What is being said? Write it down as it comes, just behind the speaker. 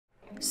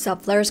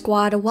Sup Flare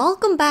Squad,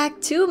 welcome back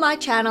to my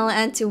channel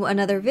and to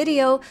another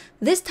video.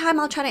 This time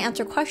I'll try to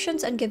answer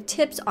questions and give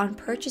tips on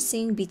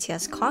purchasing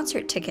BTS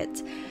concert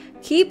tickets.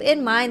 Keep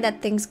in mind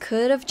that things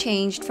could have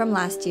changed from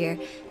last year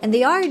and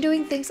they are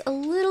doing things a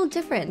little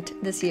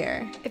different this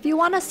year. If you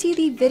want to see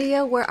the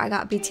video where I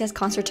got BTS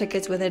concert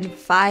tickets within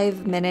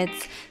 5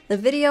 minutes, the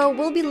video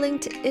will be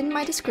linked in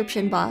my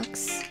description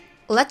box.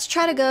 Let's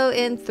try to go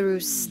in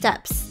through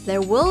steps.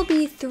 There will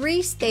be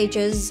 3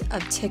 stages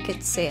of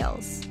ticket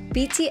sales.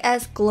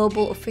 BTS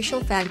Global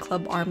Official Fan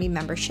Club Army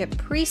membership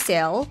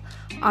pre-sale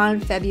on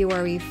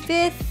February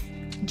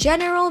 5th,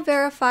 General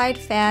Verified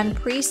Fan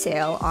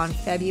pre-sale on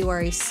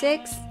February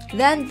 6th,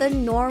 then the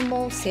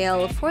normal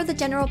sale for the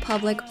general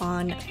public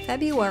on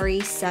February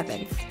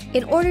 7th.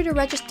 In order to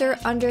register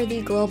under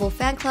the Global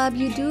Fan Club,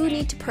 you do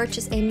need to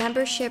purchase a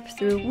membership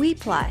through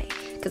WePly,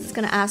 because it's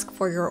going to ask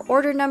for your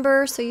order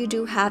number, so you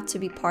do have to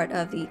be part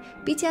of the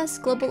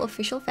BTS Global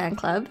Official Fan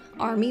Club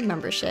Army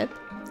membership.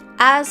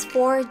 As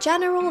for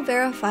general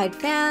verified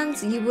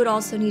fans, you would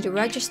also need to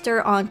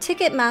register on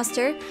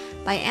Ticketmaster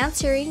by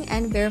answering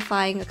and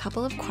verifying a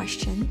couple of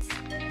questions.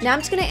 Now I'm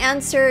just going to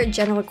answer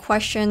general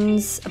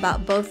questions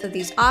about both of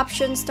these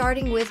options,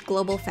 starting with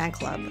Global Fan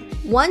Club.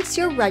 Once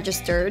you're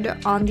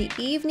registered, on the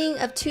evening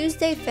of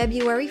Tuesday,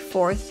 February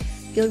 4th,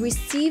 you'll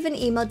receive an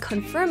email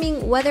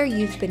confirming whether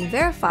you've been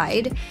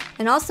verified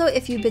and also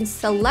if you've been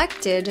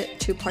selected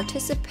to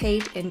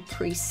participate in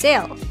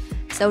pre-sale.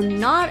 So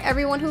not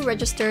everyone who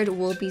registered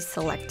will be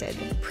selected.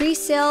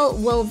 Pre-sale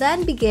will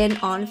then begin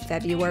on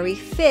February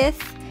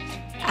 5th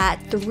at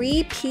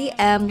 3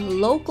 p.m.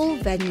 local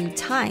venue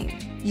time.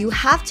 You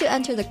have to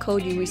enter the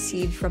code you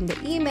received from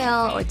the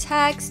email or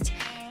text,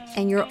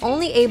 and you're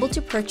only able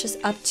to purchase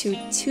up to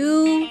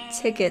 2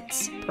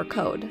 tickets per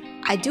code.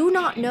 I do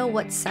not know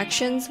what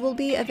sections will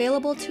be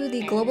available to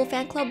the Global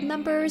Fan Club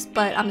members,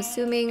 but I'm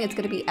assuming it's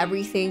going to be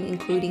everything,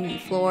 including the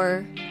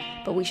floor,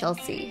 but we shall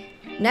see.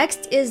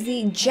 Next is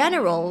the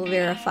General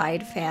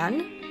Verified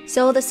Fan.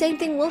 So the same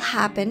thing will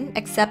happen,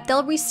 except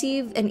they'll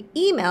receive an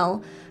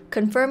email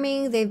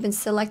confirming they've been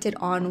selected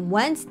on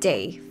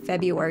Wednesday,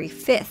 February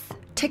 5th.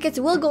 Tickets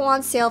will go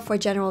on sale for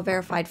General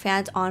Verified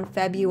fans on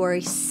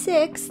February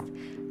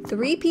 6th,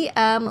 3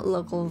 p.m.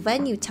 local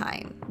venue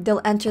time.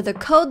 They'll enter the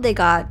code they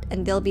got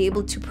and they'll be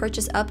able to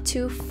purchase up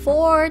to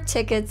 4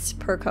 tickets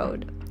per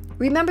code.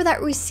 Remember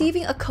that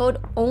receiving a code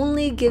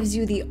only gives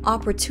you the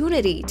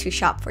opportunity to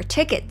shop for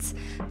tickets.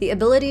 The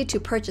ability to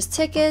purchase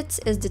tickets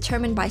is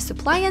determined by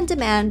supply and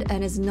demand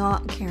and is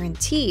not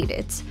guaranteed.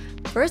 It's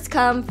first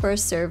come,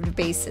 first served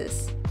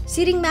basis.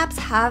 Seating maps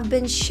have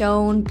been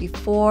shown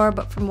before,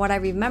 but from what I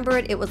remember,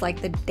 it was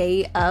like the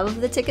day of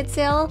the ticket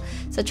sale.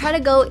 So try to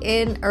go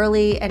in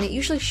early, and it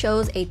usually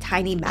shows a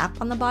tiny map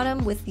on the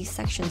bottom with these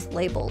sections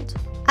labeled.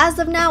 As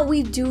of now,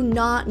 we do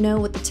not know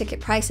what the ticket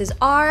prices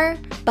are,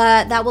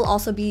 but that will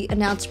also be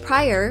announced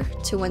prior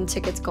to when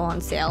tickets go on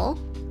sale.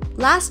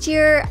 Last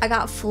year, I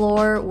got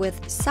floor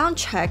with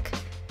soundcheck,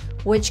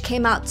 which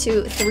came out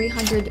to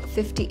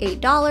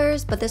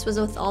 $358, but this was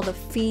with all the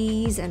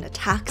fees and the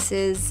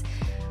taxes.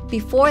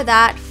 Before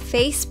that,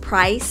 face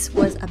price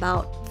was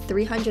about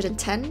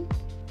 $310,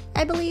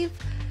 I believe.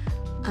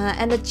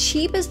 And the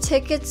cheapest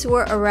tickets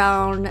were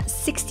around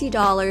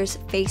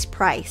 $60 face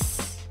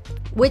price,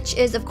 which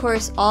is of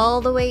course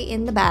all the way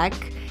in the back,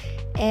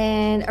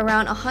 and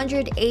around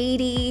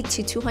 $180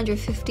 to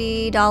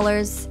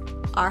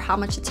 $250 are how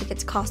much the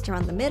tickets cost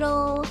around the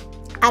middle.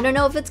 I don't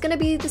know if it's gonna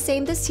be the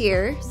same this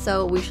year,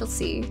 so we shall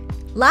see.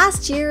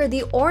 Last year,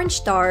 the Orange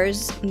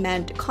Stars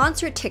meant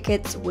concert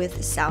tickets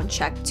with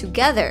soundcheck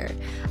together.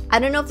 I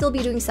don't know if they'll be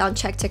doing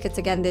soundcheck tickets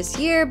again this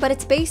year, but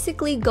it's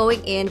basically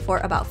going in for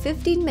about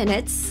 15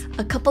 minutes,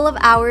 a couple of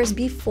hours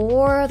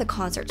before the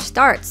concert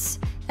starts,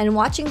 and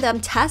watching them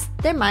test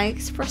their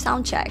mics for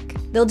soundcheck.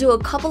 They'll do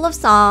a couple of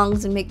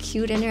songs and make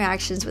cute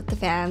interactions with the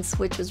fans,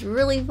 which was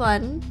really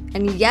fun.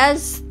 And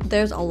yes,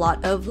 there's a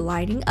lot of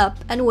lining up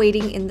and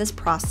waiting in this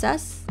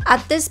process.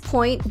 At this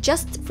point,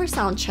 just for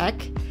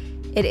soundcheck,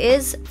 it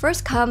is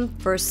first come,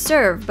 first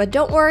serve, but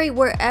don't worry,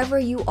 wherever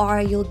you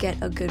are, you'll get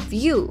a good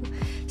view,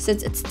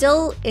 since it's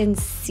still in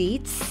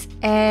seats,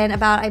 and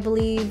about, I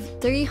believe,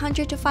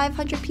 300 to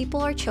 500 people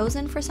are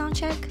chosen for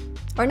soundcheck.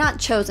 Or not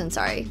chosen,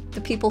 sorry,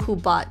 the people who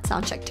bought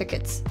soundcheck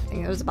tickets. I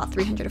think it was about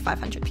 300 to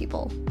 500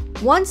 people.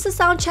 Once the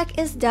soundcheck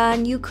is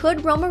done, you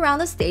could roam around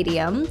the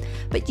stadium,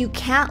 but you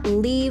can't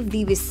leave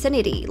the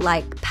vicinity,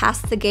 like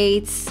past the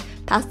gates,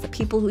 past the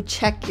people who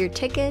check your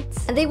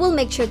tickets, and they will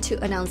make sure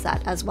to announce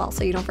that as well,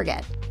 so you don't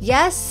forget.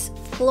 Yes,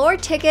 floor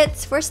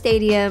tickets for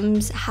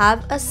stadiums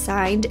have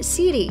assigned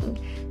seating,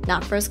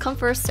 not first come,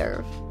 first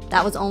serve.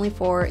 That was only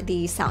for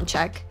the sound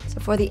check. So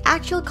for the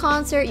actual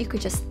concert, you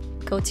could just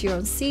go to your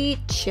own seat,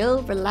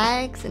 chill,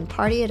 relax, and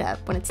party it up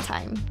when it's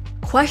time.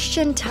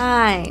 Question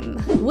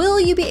time. Will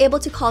you be able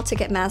to call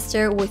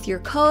Ticketmaster with your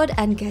code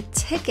and get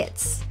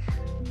tickets?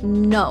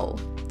 No.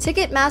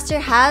 Ticketmaster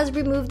has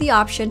removed the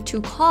option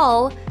to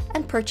call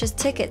and purchase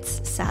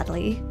tickets,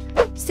 sadly.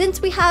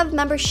 Since we have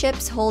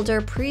memberships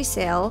holder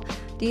pre-sale,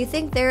 Do you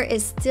think there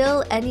is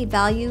still any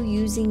value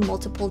using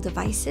multiple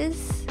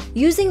devices?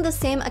 Using the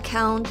same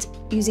account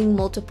using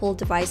multiple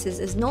devices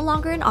is no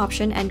longer an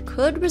option and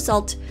could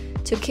result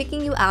to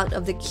kicking you out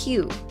of the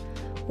queue.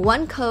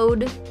 One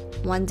code,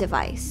 one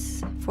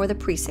device for the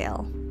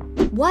pre-sale.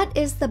 What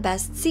is the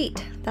best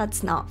seat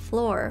that's not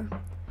floor?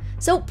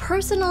 So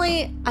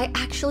personally, I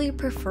actually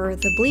prefer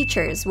the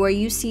bleachers where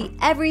you see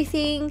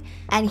everything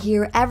and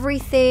hear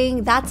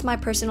everything. That's my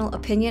personal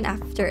opinion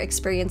after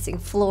experiencing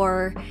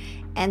floor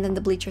and then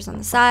the bleachers on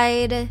the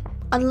side.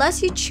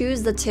 Unless you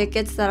choose the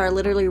tickets that are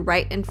literally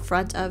right in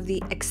front of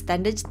the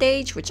extended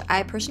stage, which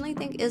I personally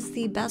think is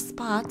the best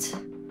spot.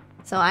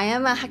 So I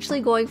am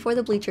actually going for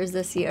the bleachers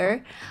this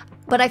year.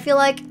 But I feel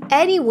like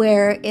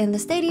anywhere in the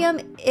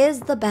stadium is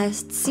the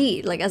best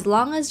seat. Like as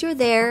long as you're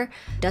there,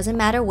 doesn't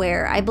matter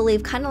where. I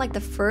believe kind of like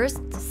the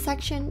first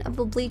section of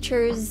the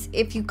bleachers,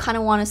 if you kind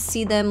of want to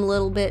see them a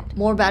little bit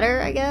more better,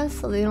 I guess,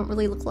 so they don't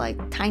really look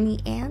like tiny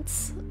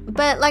ants.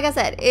 But like I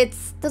said, it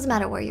doesn't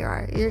matter where you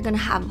are, you're gonna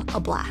have a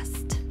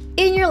blast.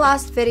 In your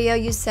last video,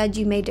 you said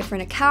you made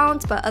different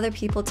accounts, but other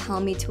people tell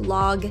me to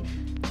log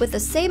with the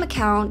same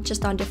account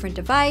just on different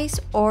device,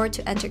 or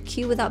to enter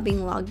queue without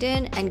being logged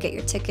in and get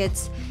your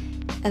tickets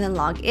and then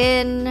log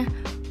in.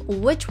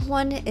 Which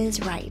one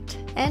is right?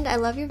 And I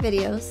love your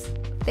videos.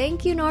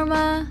 Thank you,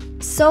 Norma.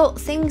 So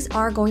things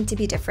are going to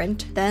be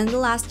different than the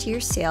last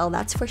year's sale,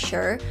 that's for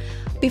sure.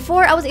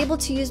 Before, I was able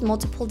to use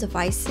multiple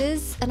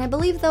devices, and I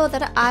believe though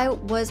that I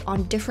was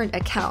on different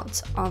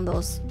accounts on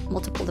those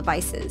multiple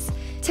devices.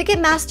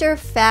 Ticketmaster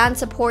fan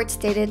support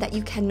stated that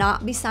you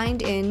cannot be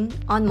signed in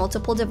on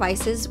multiple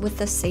devices with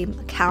the same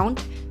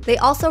account. They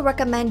also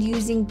recommend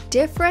using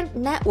different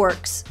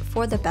networks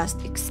for the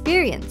best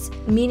experience,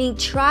 meaning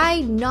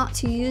try not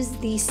to use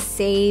the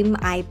same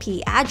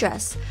IP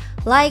address,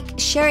 like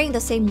sharing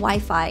the same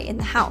Wi-Fi in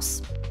the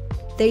house.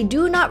 They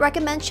do not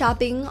recommend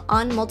shopping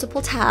on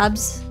multiple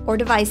tabs or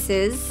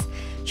devices.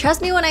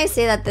 Trust me when I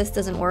say that this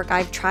doesn't work.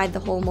 I've tried the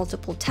whole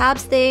multiple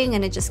tabs thing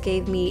and it just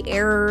gave me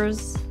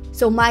errors.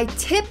 So my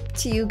tip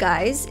to you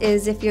guys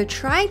is if you're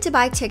trying to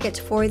buy tickets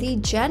for the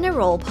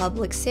general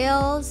public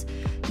sales,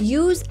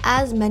 use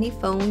as many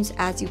phones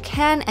as you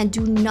can and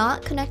do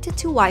not connect it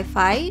to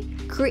Wi-Fi.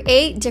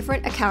 Create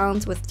different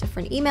accounts with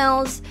different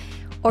emails,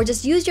 or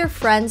just use your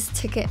friend's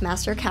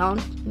Ticketmaster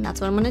account, and that's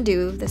what I'm gonna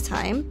do this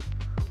time.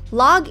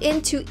 Log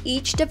into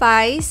each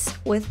device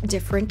with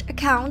different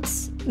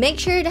accounts. Make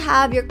sure to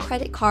have your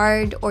credit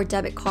card or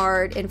debit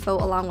card info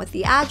along with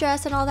the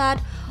address and all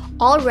that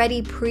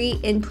already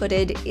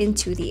pre-inputted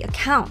into the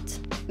account.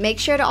 Make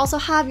sure to also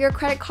have your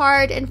credit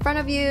card in front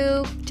of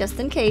you just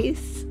in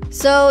case.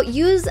 So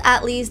use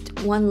at least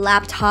one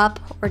laptop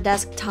or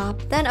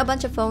desktop, then a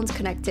bunch of phones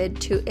connected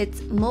to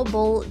its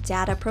mobile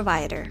data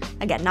provider.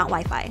 Again, not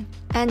Wi-Fi.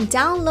 And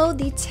download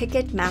the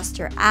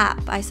Ticketmaster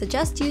app. I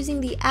suggest using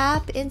the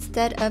app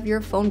instead of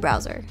your phone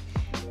browser.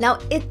 Now,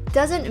 it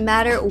doesn't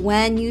matter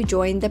when you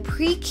join the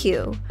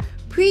pre-queue.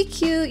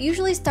 Pre-queue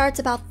usually starts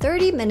about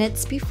 30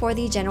 minutes before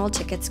the general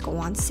tickets go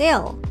on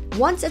sale.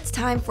 Once it's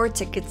time for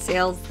ticket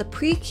sales, the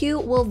pre-queue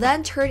will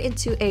then turn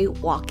into a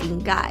walking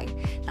guy.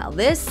 Now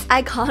this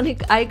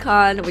iconic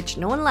icon, which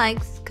no one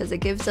likes because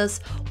it gives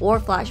us war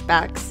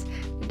flashbacks,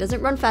 it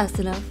doesn't run fast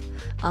enough.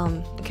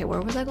 Okay,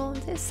 where was I going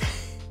with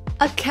this?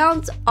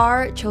 Accounts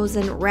are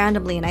chosen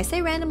randomly, and I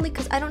say randomly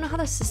because I don't know how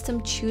the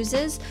system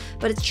chooses,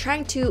 but it's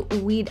trying to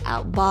weed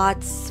out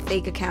bots,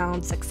 fake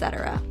accounts,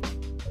 etc.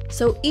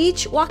 So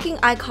each walking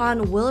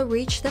icon will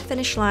reach the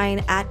finish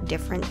line at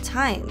different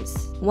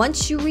times.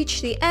 Once you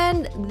reach the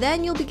end,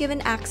 then you'll be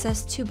given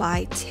access to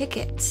buy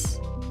tickets.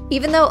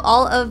 Even though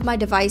all of my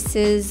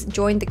devices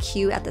joined the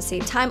queue at the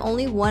same time,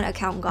 only one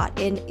account got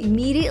in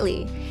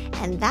immediately,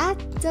 and that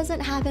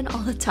doesn't happen all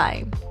the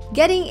time.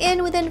 Getting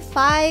in within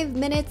 5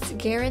 minutes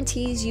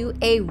guarantees you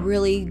a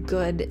really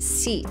good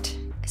seat,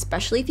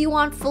 especially if you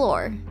want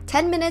floor.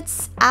 10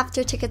 minutes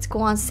after tickets go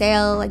on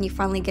sale and you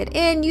finally get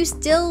in, you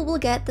still will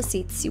get the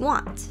seats you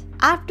want.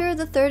 After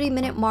the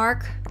 30-minute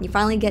mark, you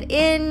finally get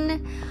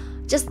in,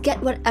 just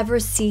get whatever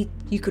seat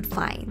you could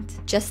find,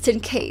 just in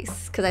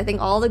case, because I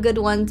think all the good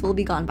ones will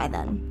be gone by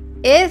then.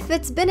 If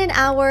it's been an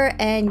hour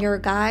and your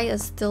guy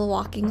is still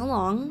walking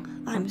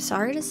along, I'm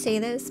sorry to say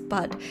this,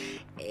 but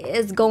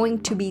it's going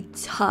to be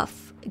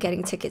tough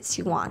getting tickets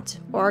you want,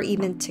 or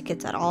even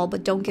tickets at all,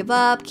 but don't give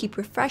up, keep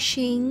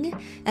refreshing.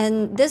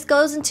 And this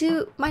goes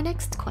into my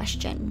next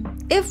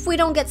question. If we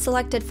don't get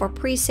selected for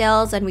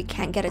pre-sales and we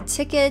can't get a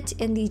ticket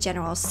in the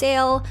general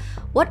sale,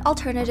 what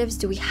alternatives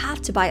do we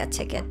have to buy a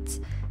ticket?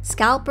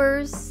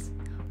 Scalpers?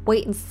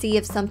 Wait and see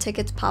if some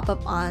tickets pop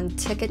up on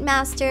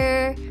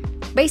Ticketmaster?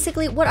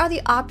 Basically, what are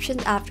the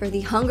options after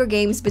the Hunger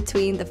Games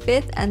between the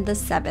 5th and the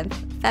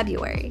 7th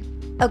February?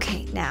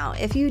 Okay, now,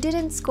 if you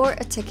didn't score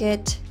a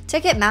ticket,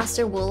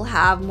 Ticketmaster will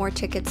have more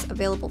tickets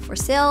available for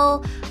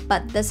sale,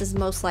 but this is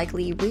most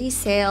likely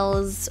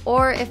resales,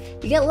 or if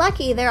you get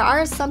lucky, there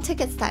are some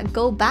tickets that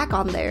go back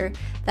on there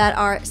that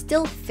are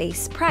still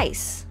face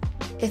price.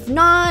 If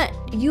not,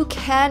 you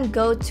can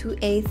go to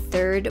a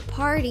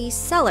third-party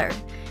seller.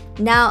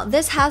 Now,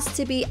 this has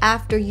to be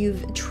after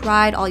you've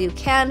tried all you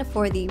can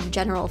for the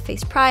general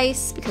face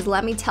price, because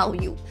let me tell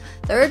you,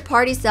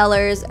 third-party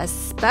sellers,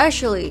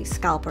 especially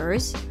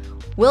scalpers,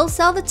 will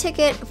sell the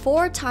ticket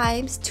 4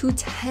 times to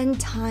 10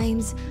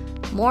 times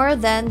more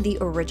than the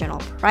original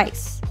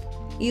price.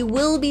 You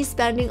will be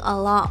spending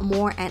a lot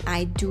more, and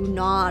I do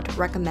not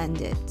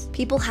recommend it.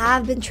 People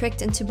have been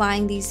tricked into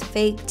buying these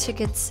fake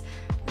tickets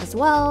as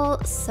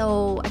well,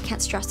 so I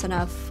can't stress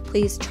enough,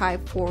 please try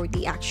for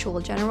the actual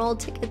general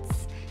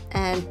tickets,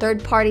 and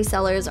third-party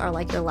sellers are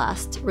like your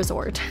last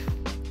resort.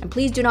 And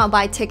please do not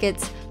buy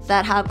tickets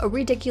that have a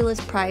ridiculous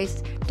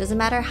price, doesn't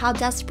matter how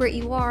desperate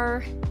you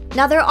are.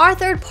 Now, there are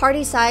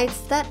third-party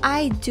sites that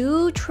I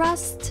do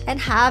trust and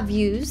have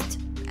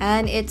used,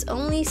 and it's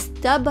only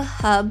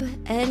StubHub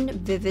and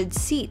Vivid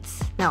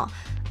Seats. Now,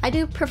 I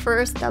do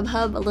prefer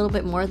StubHub a little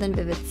bit more than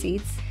Vivid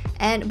Seats,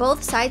 and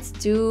both sites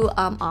do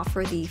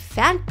offer the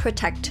Fan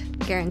Protect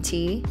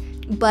guarantee,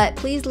 but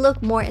please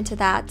look more into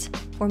that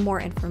for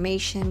more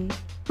information.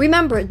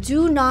 Remember,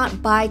 do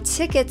not buy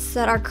tickets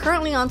that are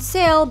currently on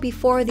sale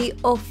before the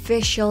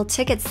official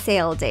ticket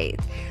sale date.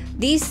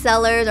 These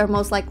sellers are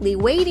most likely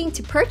waiting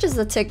to purchase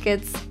the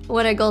tickets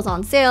when it goes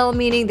on sale,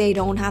 meaning they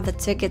don't have the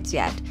tickets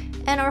yet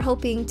and are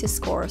hoping to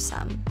score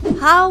some.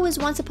 How is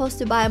one supposed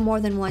to buy more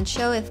than one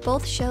show if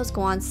both shows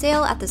go on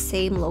sale at the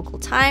same local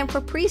time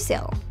for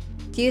pre-sale?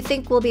 Do you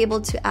think we'll be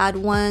able to add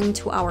one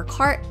to our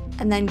cart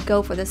and then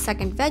go for the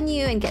second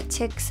venue and get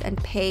tickets and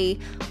pay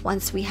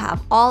once we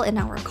have all in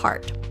our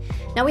cart?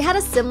 Now, we had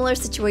a similar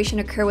situation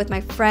occur with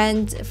my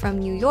friend from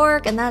New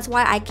York, and that's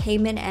why I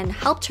came in and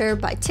helped her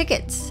buy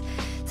tickets.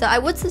 So I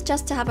would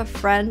suggest to have a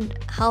friend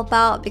help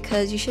out,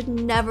 because you should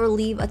never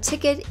leave a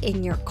ticket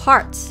in your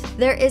cart.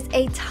 There is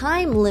a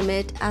time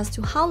limit as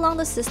to how long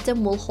the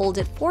system will hold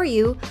it for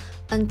you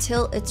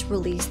until it's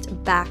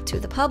released back to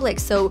the public.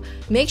 So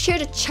make sure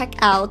to check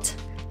out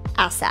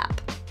ASAP,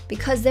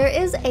 because there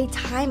is a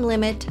time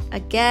limit.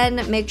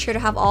 Again, make sure to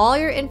have all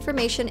your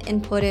information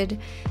inputted,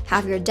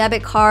 have your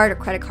debit card or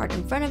credit card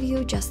in front of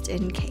you just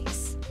in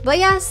case. But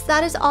yes,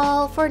 that is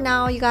all for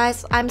now, you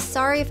guys. I'm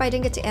sorry if I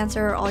didn't get to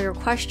answer all your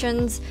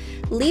questions.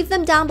 Leave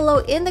them down below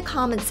in the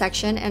comment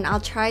section and I'll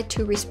try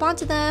to respond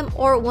to them,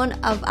 or one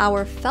of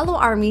our fellow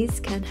armies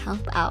can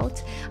help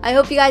out. I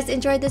hope you guys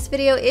enjoyed this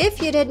video.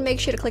 If you did,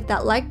 make sure to click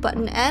that like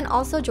button and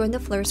also join the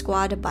Fleur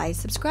Squad by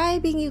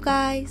subscribing, you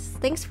guys.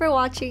 Thanks for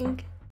watching.